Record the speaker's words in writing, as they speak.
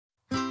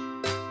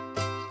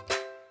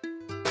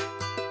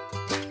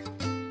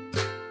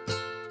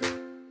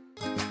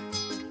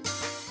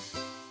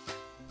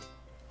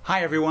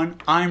Hi everyone,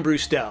 I'm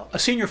Bruce Dell, a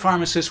senior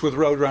pharmacist with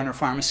Roadrunner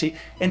Pharmacy,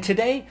 and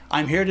today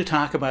I'm here to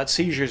talk about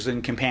seizures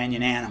in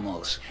companion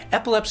animals.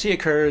 Epilepsy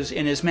occurs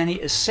in as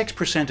many as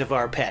 6% of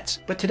our pets,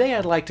 but today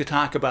I'd like to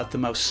talk about the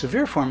most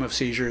severe form of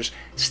seizures,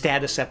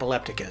 status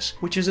epilepticus,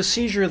 which is a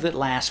seizure that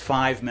lasts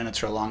 5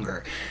 minutes or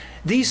longer.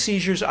 These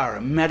seizures are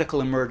a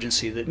medical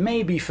emergency that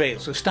may be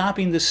fatal, so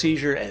stopping the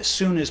seizure as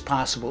soon as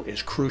possible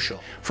is crucial.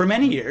 For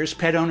many years,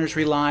 pet owners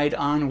relied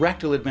on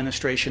rectal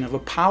administration of a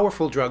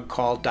powerful drug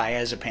called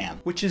Diazepam,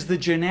 which is the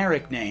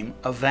generic name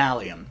of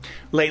Valium.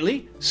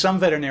 Lately, some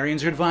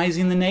veterinarians are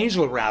advising the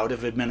nasal route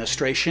of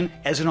administration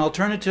as an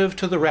alternative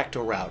to the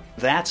rectal route.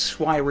 That's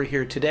why we're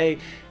here today,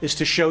 is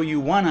to show you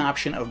one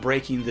option of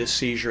breaking this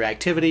seizure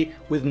activity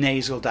with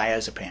nasal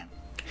Diazepam.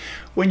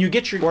 When you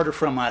get your order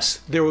from us,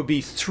 there will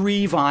be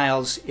 3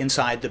 vials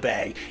inside the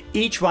bag.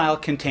 Each vial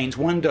contains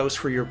 1 dose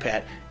for your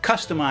pet,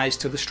 customized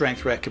to the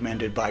strength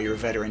recommended by your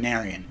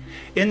veterinarian.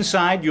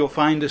 Inside, you'll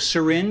find a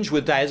syringe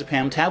with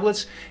diazepam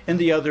tablets and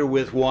the other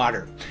with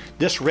water.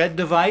 This red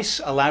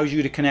device allows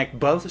you to connect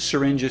both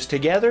syringes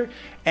together,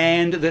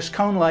 and this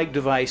cone-like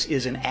device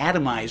is an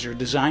atomizer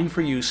designed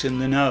for use in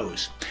the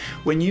nose.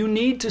 When you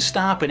need to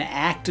stop an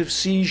active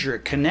seizure,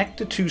 connect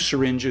the 2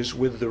 syringes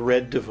with the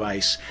red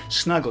device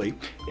snugly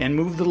and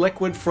move the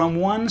liquid from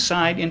one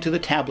side into the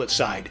tablet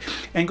side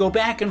and go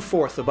back and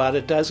forth about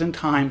a dozen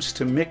times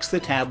to mix the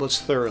tablets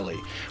thoroughly.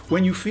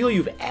 When you feel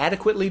you've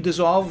adequately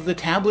dissolved the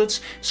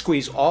tablets,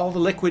 squeeze all the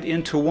liquid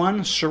into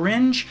one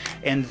syringe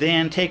and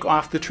then take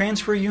off the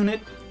transfer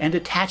unit and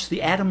attach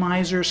the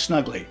atomizer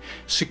snugly.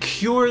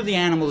 Secure the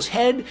animal's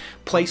head,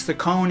 place the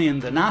cone in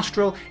the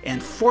nostril,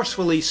 and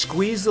forcefully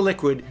squeeze the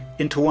liquid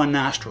into one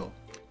nostril.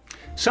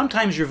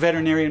 Sometimes your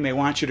veterinarian may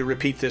want you to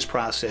repeat this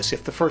process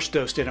if the first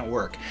dose didn't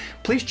work.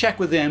 Please check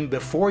with them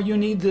before you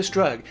need this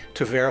drug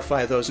to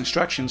verify those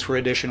instructions for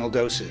additional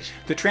doses.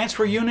 The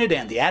transfer unit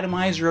and the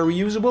atomizer are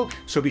reusable,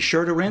 so be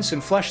sure to rinse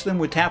and flush them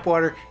with tap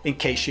water in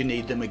case you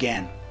need them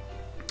again.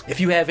 If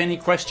you have any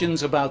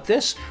questions about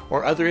this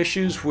or other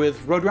issues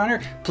with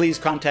Roadrunner, please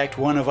contact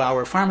one of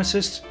our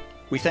pharmacists.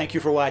 We thank you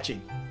for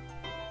watching.